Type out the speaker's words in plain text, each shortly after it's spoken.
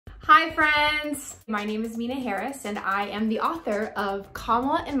Hi friends! My name is Meena Harris and I am the author of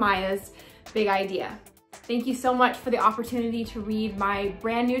Kamala and Maya's Big Idea. Thank you so much for the opportunity to read my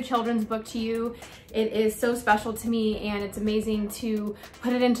brand new children's book to you. It is so special to me and it's amazing to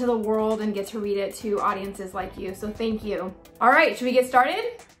put it into the world and get to read it to audiences like you, so thank you. All right, should we get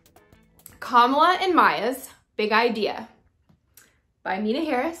started? Kamala and Maya's Big Idea by Meena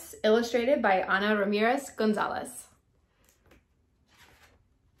Harris, illustrated by Ana Ramirez Gonzalez.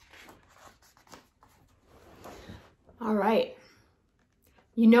 All right.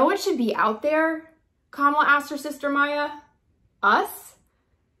 You know what should be out there? Kamala asked her sister Maya. Us?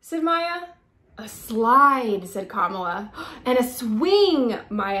 Said Maya. A slide, said Kamala. And a swing,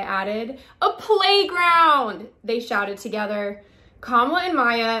 Maya added. A playground, they shouted together. Kamala and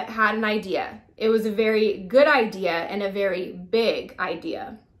Maya had an idea. It was a very good idea and a very big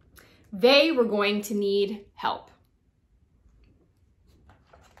idea. They were going to need help.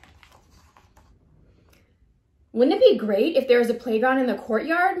 Wouldn't it be great if there was a playground in the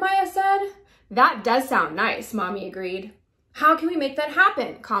courtyard, Maya said. That does sound nice, Mommy agreed. How can we make that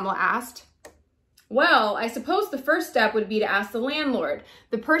happen? Kamala asked. Well, I suppose the first step would be to ask the landlord,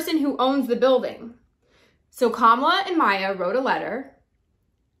 the person who owns the building. So Kamala and Maya wrote a letter,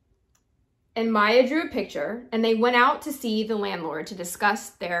 and Maya drew a picture, and they went out to see the landlord to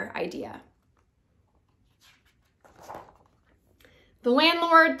discuss their idea. The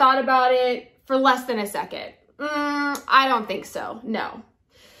landlord thought about it for less than a second. I don't think so, no.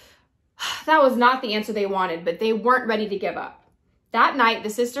 That was not the answer they wanted, but they weren't ready to give up. That night, the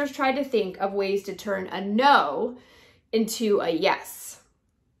sisters tried to think of ways to turn a no into a yes.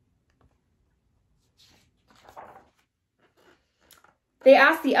 They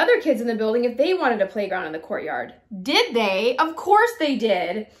asked the other kids in the building if they wanted a playground in the courtyard. Did they? Of course they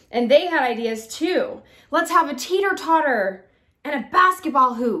did. And they had ideas too. Let's have a teeter-totter and a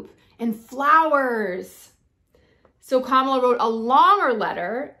basketball hoop and flowers. So Kamala wrote a longer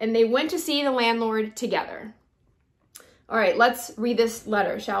letter and they went to see the landlord together. All right, let's read this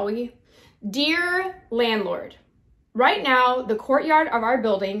letter, shall we? Dear landlord, right now the courtyard of our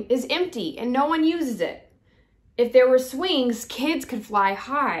building is empty and no one uses it. If there were swings, kids could fly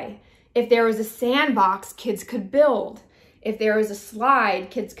high. If there was a sandbox, kids could build. If there was a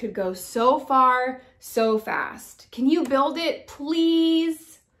slide, kids could go so far, so fast. Can you build it,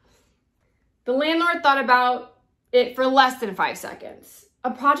 please? The landlord thought about it for less than 5 seconds.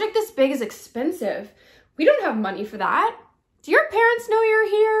 A project this big is expensive. We don't have money for that. Do your parents know you're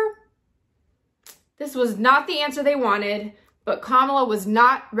here? This was not the answer they wanted, but Kamala was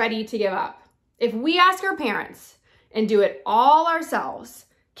not ready to give up. If we ask our parents and do it all ourselves,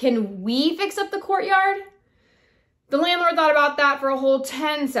 can we fix up the courtyard? The landlord thought about that for a whole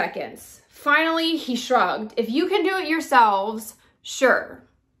 10 seconds. Finally, he shrugged. If you can do it yourselves, sure.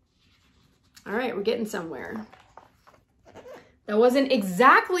 All right, we're getting somewhere. That wasn't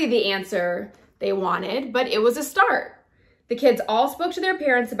exactly the answer they wanted, but it was a start. The kids all spoke to their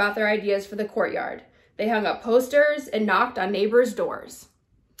parents about their ideas for the courtyard. They hung up posters and knocked on neighbors' doors.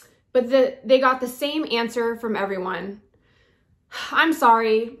 But they got the same answer from everyone. I'm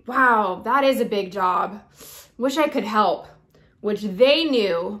sorry. Wow, that is a big job. Wish I could help. Which they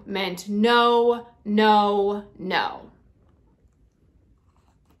knew meant no, no, no.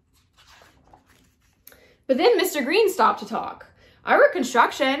 But then Mr. Green stopped to talk. I work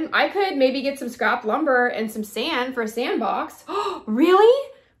construction. I could maybe get some scrap lumber and some sand for a sandbox. Oh, really?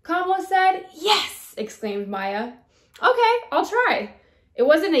 Kamala said. Yes, exclaimed Maya. Okay, I'll try. It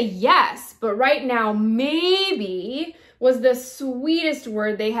wasn't a yes, but right now, maybe was the sweetest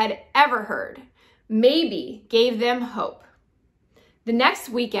word they had ever heard. Maybe gave them hope. The next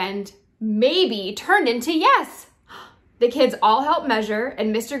weekend, maybe turned into yes. The kids all helped measure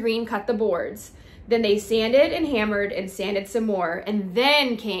and Mr. Green cut the boards. Then they sanded and hammered and sanded some more, and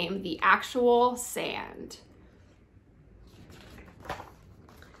then came the actual sand.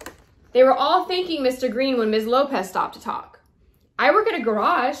 They were all thanking Mr. Green when Ms. Lopez stopped to talk. I work at a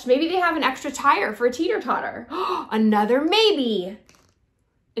garage. Maybe they have an extra tire for a teeter-totter. Another maybe.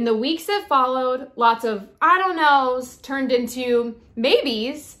 In the weeks that followed, lots of I don't knows turned into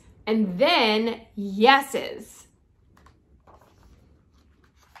maybes and then yeses.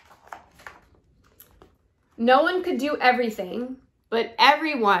 No one could do everything, but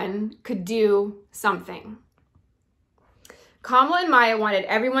everyone could do something. Kamala and Maya wanted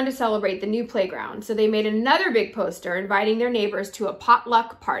everyone to celebrate the new playground, so they made another big poster inviting their neighbors to a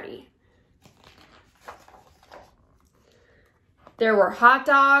potluck party. There were hot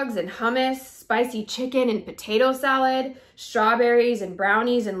dogs and hummus, spicy chicken and potato salad, strawberries and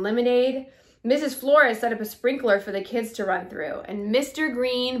brownies and lemonade. Mrs. Flores set up a sprinkler for the kids to run through, and Mr.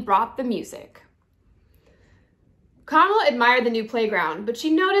 Green brought the music. Kamala admired the new playground, but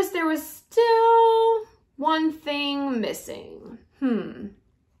she noticed there was still one thing missing.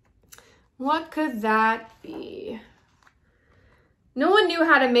 What could that be? No one knew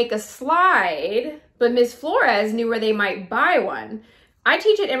how to make a slide, but Ms. Flores knew where they might buy one. I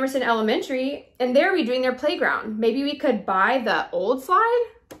teach at Emerson Elementary, and they're redoing their playground. Maybe we could buy the old slide?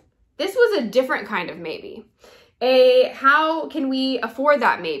 This was a different kind of maybe. How can we afford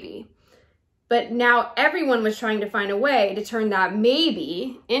that maybe? But now everyone was trying to find a way to turn that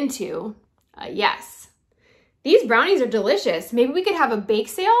maybe into a yes. These brownies are delicious. Maybe we could have a bake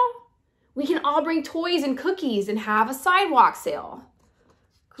sale? We can all bring toys and cookies and have a sidewalk sale.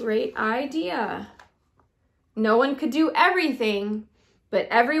 Great idea. No one could do everything, but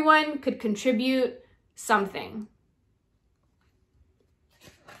everyone could contribute something.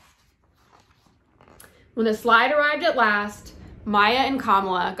 When the slide arrived at last, Maya and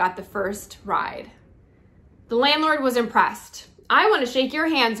Kamala got the first ride. The landlord was impressed. "I want to shake your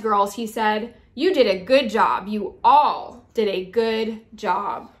hands, girls," he said. "You did a good job. You all did a good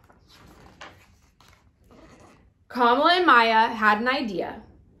job." Kamala and Maya had an idea.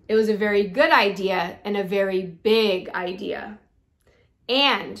 It was a very good idea and a very big idea.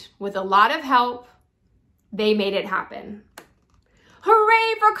 And with a lot of help, they made it happen.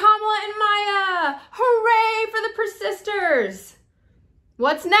 Hooray for Kamala and Maya! Hooray for the Persisters!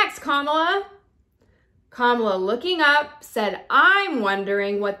 What's next, Kamala? Kamala, looking up, said, "I'm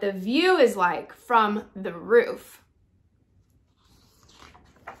wondering what the view is like from the roof."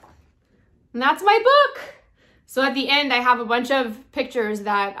 And that's my book. So at the end, I have a bunch of pictures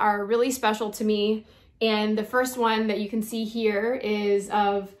that are really special to me. And the first one that you can see here is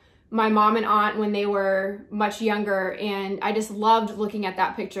of my mom and aunt when they were much younger, and I just loved looking at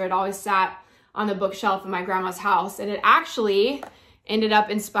that picture. It always sat on the bookshelf in my grandma's house, and it actually ended up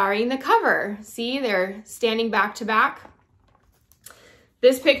inspiring the cover. See, they're standing back to back.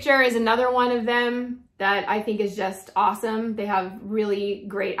 This picture is another one of them that I think is just awesome. They have really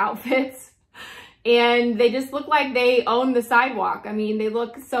great outfits, and they just look like they own the sidewalk. I mean, they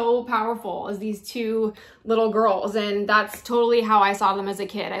look so powerful as these two little girls, and that's totally how I saw them as a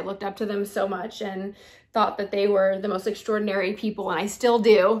kid. I looked up to them so much and thought that they were the most extraordinary people, and I still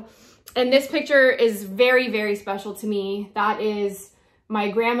do. And this picture is very, very special to me. That is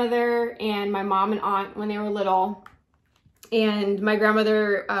my grandmother and my mom and aunt when they were little. And my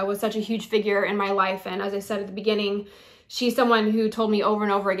grandmother was such a huge figure in my life, and as I said at the beginning, she's someone who told me over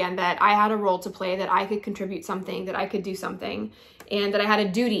and over again that I had a role to play, that I could contribute something, that I could do something, and that I had a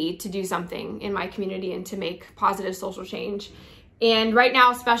duty to do something in my community and to make positive social change. And right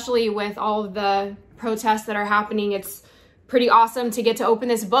now, especially with all of the protests that are happening, it's pretty awesome to get to open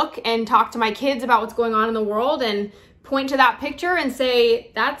this book and talk to my kids about what's going on in the world and point to that picture and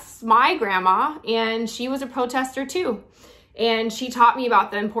say, that's my grandma, and she was a protester too. And she taught me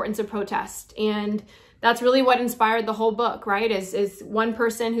about the importance of protest. And that's really what inspired the whole book, right? Is one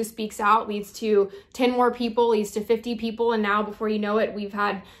person who speaks out leads to 10 more people, leads to 50 people. And now before you know it, we've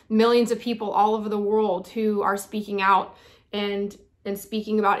had millions of people all over the world who are speaking out and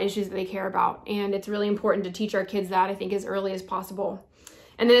speaking about issues that they care about. And it's really important to teach our kids that, I think, as early as possible.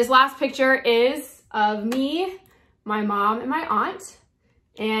 And then this last picture is of me, my mom, and my aunt.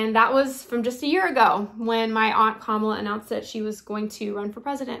 And that was from just a year ago when my aunt Kamala announced that she was going to run for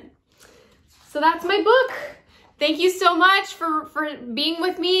president. So that's my book. Thank you so much for being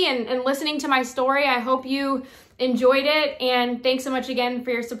with me and listening to my story. I hope you enjoyed it, and thanks so much again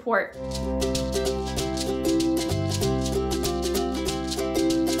for your support.